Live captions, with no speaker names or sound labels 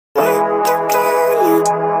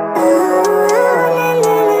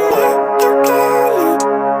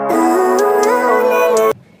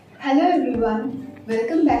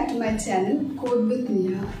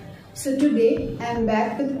So today I am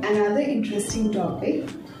back with another interesting topic.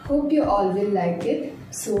 Hope you all will like it.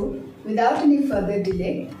 So without any further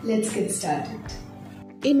delay, let's get started.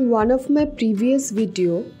 In one of my previous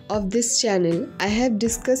video of this channel, I have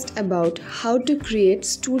discussed about how to create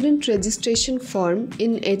student registration form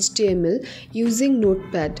in HTML using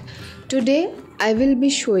Notepad. Today, I will be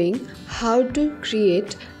showing how to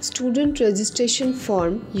create student registration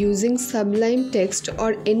form using Sublime text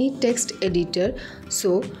or any text editor.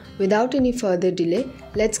 So, without any further delay,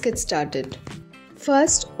 let's get started.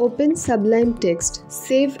 First, open Sublime Text.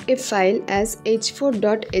 Save a file as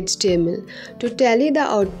h4.html to tally the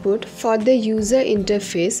output for the user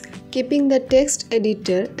interface, keeping the text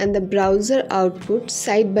editor and the browser output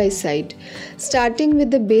side by side, starting with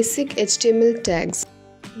the basic HTML tags.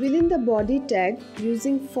 Within the body tag,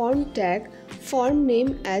 using form tag, form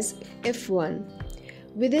name as F1.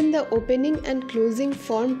 Within the opening and closing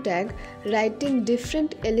form tag, writing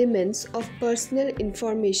different elements of personal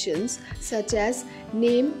informations such as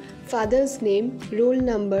name, father's name, roll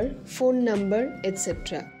number, phone number,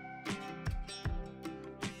 etc.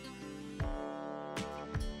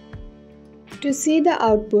 To see the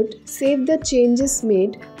output, save the changes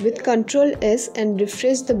made with Ctrl S and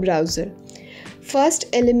refresh the browser. First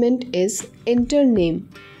element is enter name.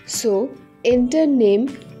 So, enter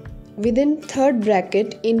name. Within third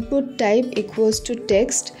bracket, input type equals to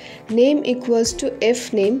text, name equals to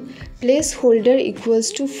fname, placeholder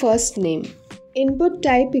equals to first name. Input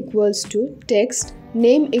type equals to text,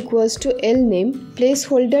 name equals to lname,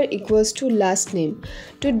 placeholder equals to last name.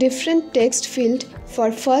 To different text field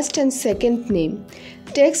for first and second name.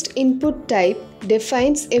 Text input type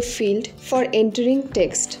defines a field for entering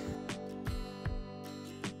text.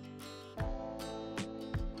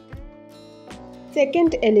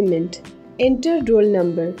 Second element, enter roll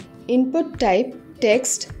number. Input type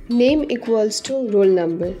text, name equals to roll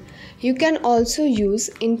number. You can also use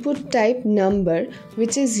input type number,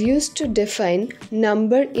 which is used to define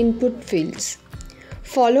number input fields,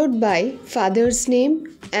 followed by father's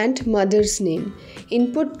name and mother's name.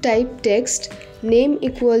 Input type text, name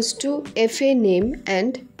equals to fa name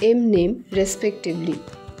and m name respectively.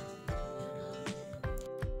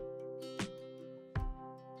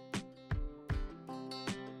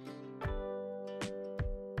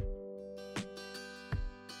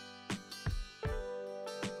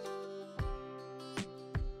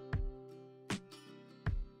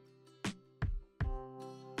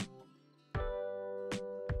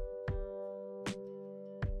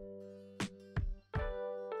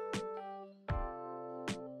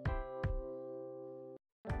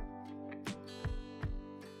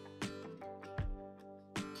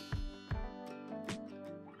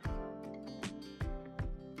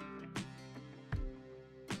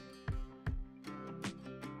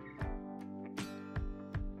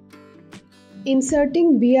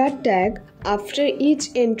 Inserting BR tag after each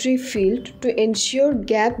entry field to ensure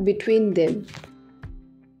gap between them.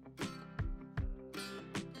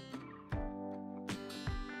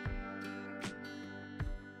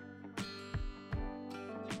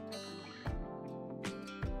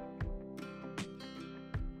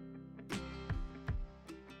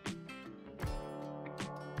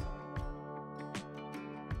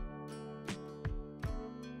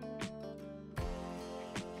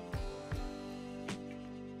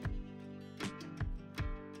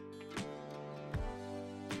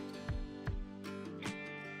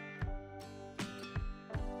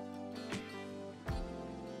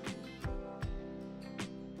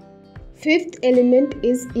 Fifth element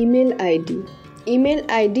is email ID. Email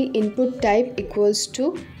ID input type equals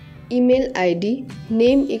to email ID,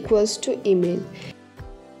 name equals to email.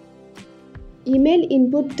 Email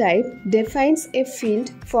input type defines a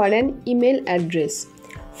field for an email address,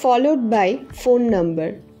 followed by phone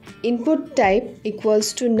number. Input type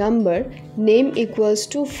equals to number, name equals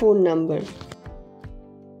to phone number.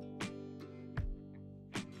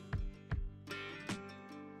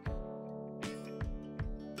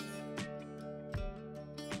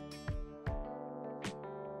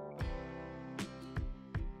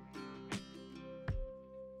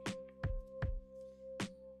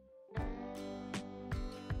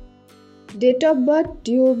 Date of birth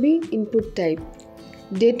DOB input type.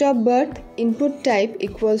 Date of birth input type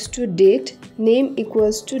equals to date, name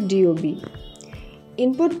equals to DOB.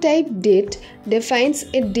 Input type date defines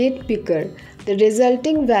a date picker. The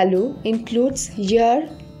resulting value includes year,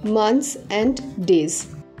 months and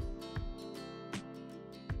days.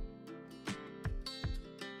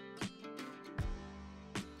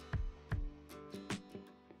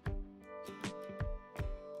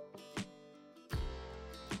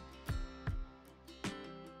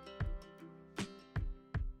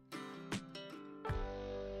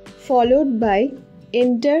 followed by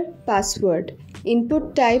enter password.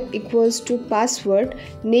 Input type equals to password,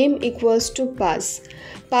 name equals to pass.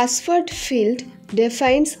 Password field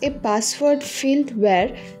defines a password field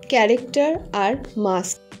where characters are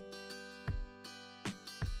masked.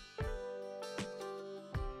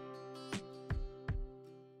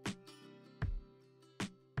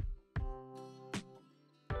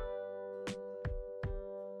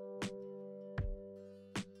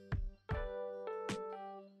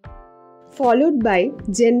 Followed by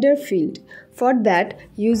gender field. For that,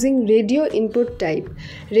 using radio input type.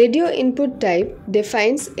 Radio input type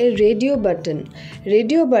defines a radio button.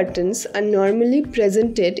 Radio buttons are normally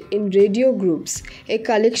presented in radio groups, a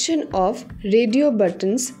collection of radio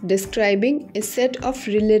buttons describing a set of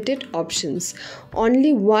related options.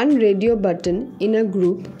 Only one radio button in a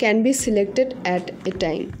group can be selected at a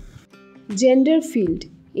time. Gender field.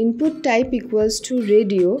 Input type equals to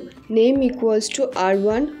radio, name equals to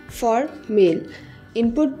R1 for male.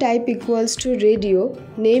 Input type equals to radio,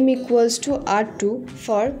 name equals to R2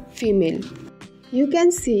 for female. You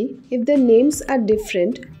can see if the names are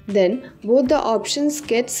different, then both the options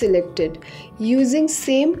get selected. Using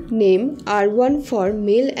same name R1 for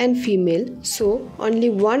male and female, so only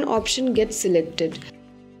one option gets selected.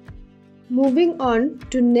 Moving on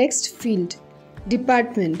to next field,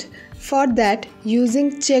 department. For that, using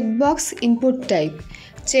checkbox input type.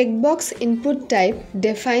 Checkbox input type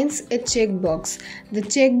defines a checkbox. The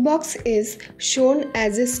checkbox is shown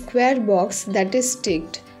as a square box that is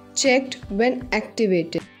checked when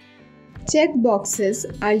activated. Checkboxes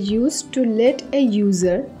are used to let a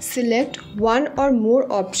user select one or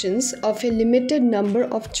more options of a limited number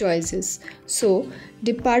of choices. So,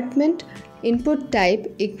 department input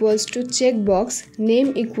type equals to checkbox,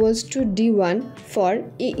 name equals to D1 for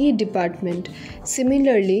EE department.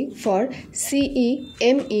 Similarly, for CE,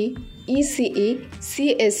 ME, ECE,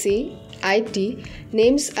 CSE, IT,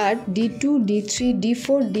 names are D2, D3,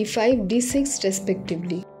 D4, D5, D6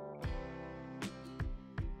 respectively.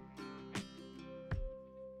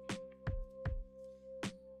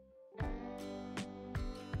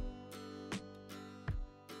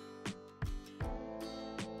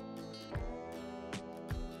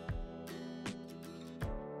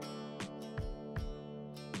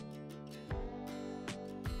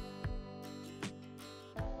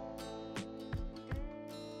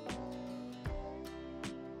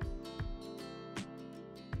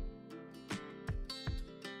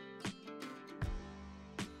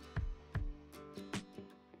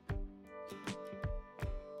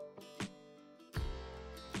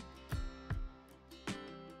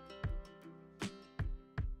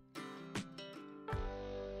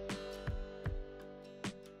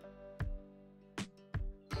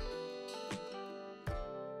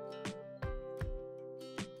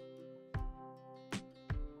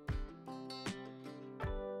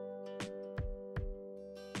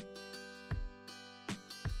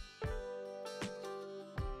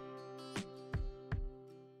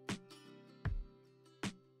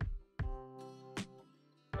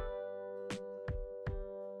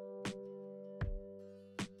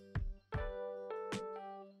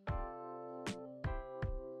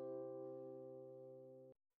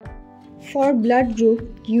 For blood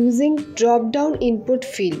group, using drop down input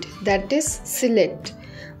field, that is select.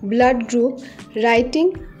 Blood group,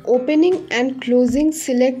 writing opening and closing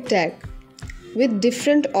select tag with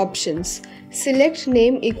different options. Select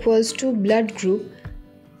name equals to blood group,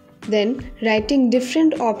 then writing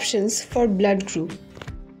different options for blood group.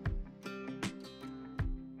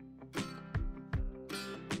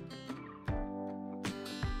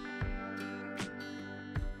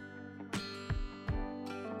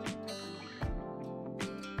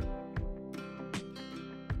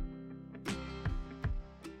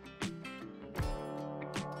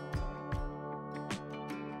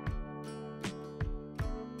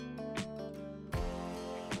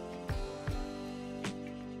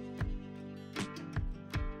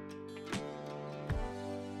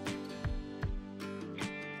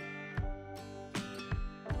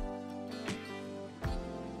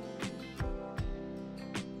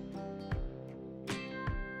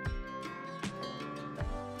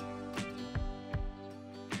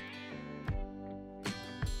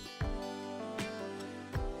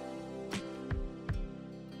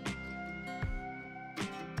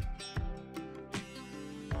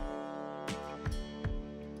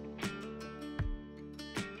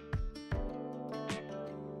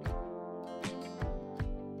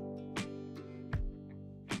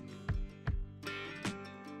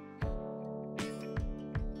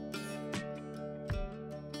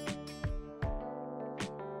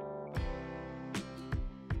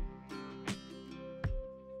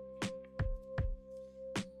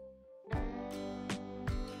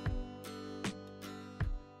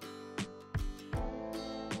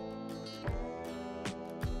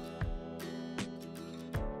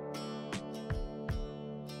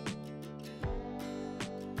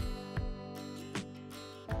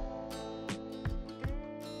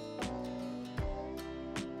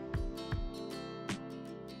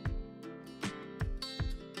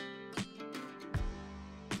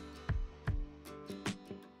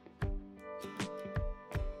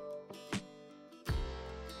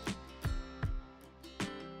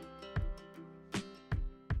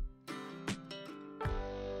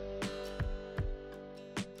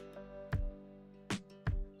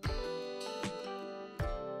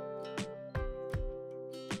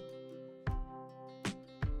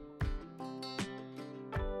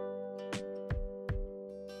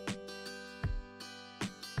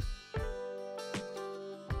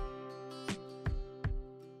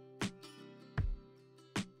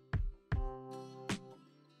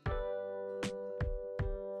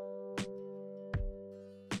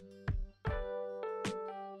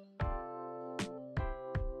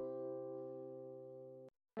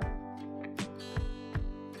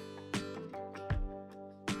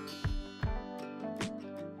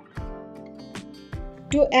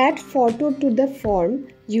 To add photo to the form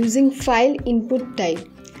using file input type.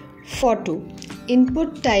 Photo.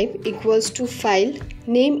 Input type equals to file.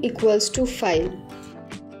 Name equals to file.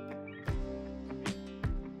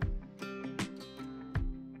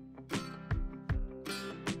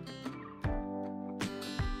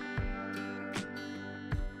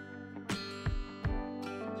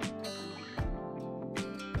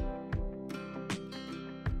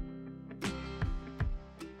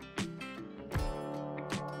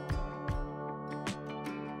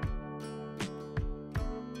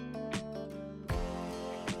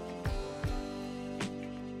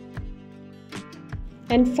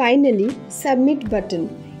 And finally, submit button.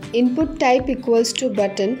 Input type equals to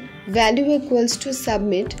button, value equals to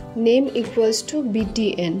submit, name equals to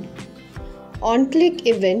btn. On-click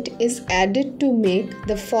event is added to make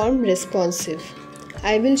the form responsive.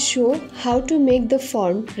 I will show how to make the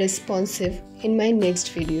form responsive in my next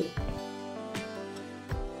video.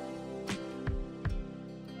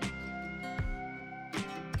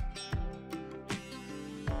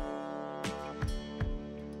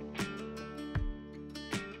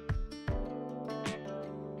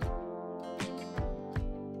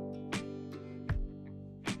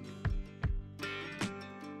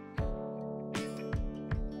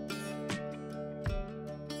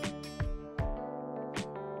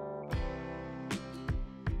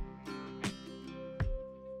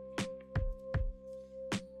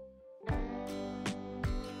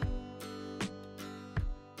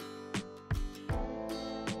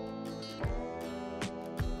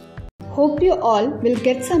 Hope you all will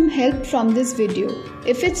get some help from this video.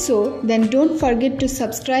 If it's so, then don't forget to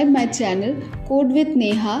subscribe my channel Code with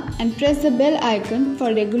Neha and press the bell icon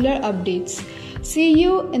for regular updates. See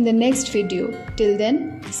you in the next video. Till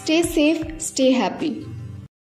then, stay safe, stay happy.